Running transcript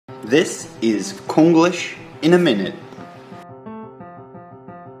This is Konglish in a minute.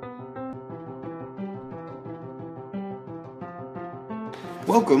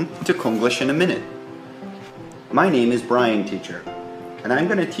 Welcome to Konglish in a minute. My name is Brian, teacher, and I'm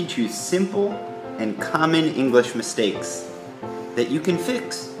going to teach you simple and common English mistakes that you can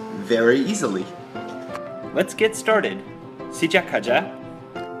fix very easily. Let's get started. 시작하자.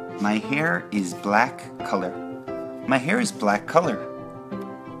 My hair is black color. My hair is black color.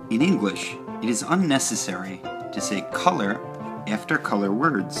 In English, it is unnecessary to say color after color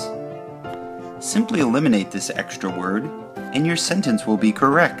words. Simply eliminate this extra word and your sentence will be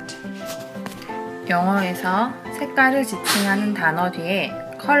correct. 영어에서 색깔을 지칭하는 단어 뒤에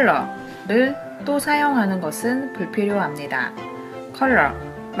color를 또 사용하는 것은 불필요합니다.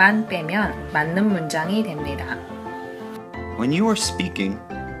 color만 빼면 맞는 문장이 됩니다. When you are speaking,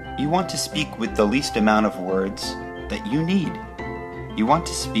 you want to speak with the least amount of words that you need. You want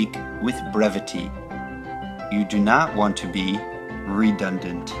to speak with brevity. You do not want to be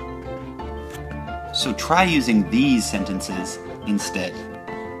redundant. So try using these sentences instead.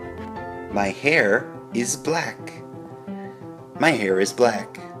 My hair is black. My hair is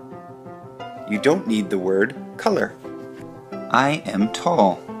black. You don't need the word color. I am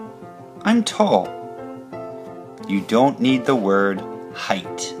tall. I'm tall. You don't need the word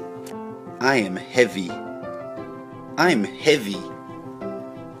height. I am heavy. I'm heavy.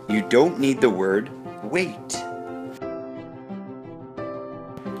 You don't need the word weight.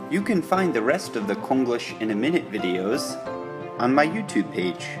 You can find the rest of the Konglish in a Minute videos on my YouTube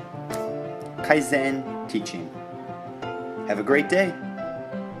page, Kaizen Teaching. Have a great day.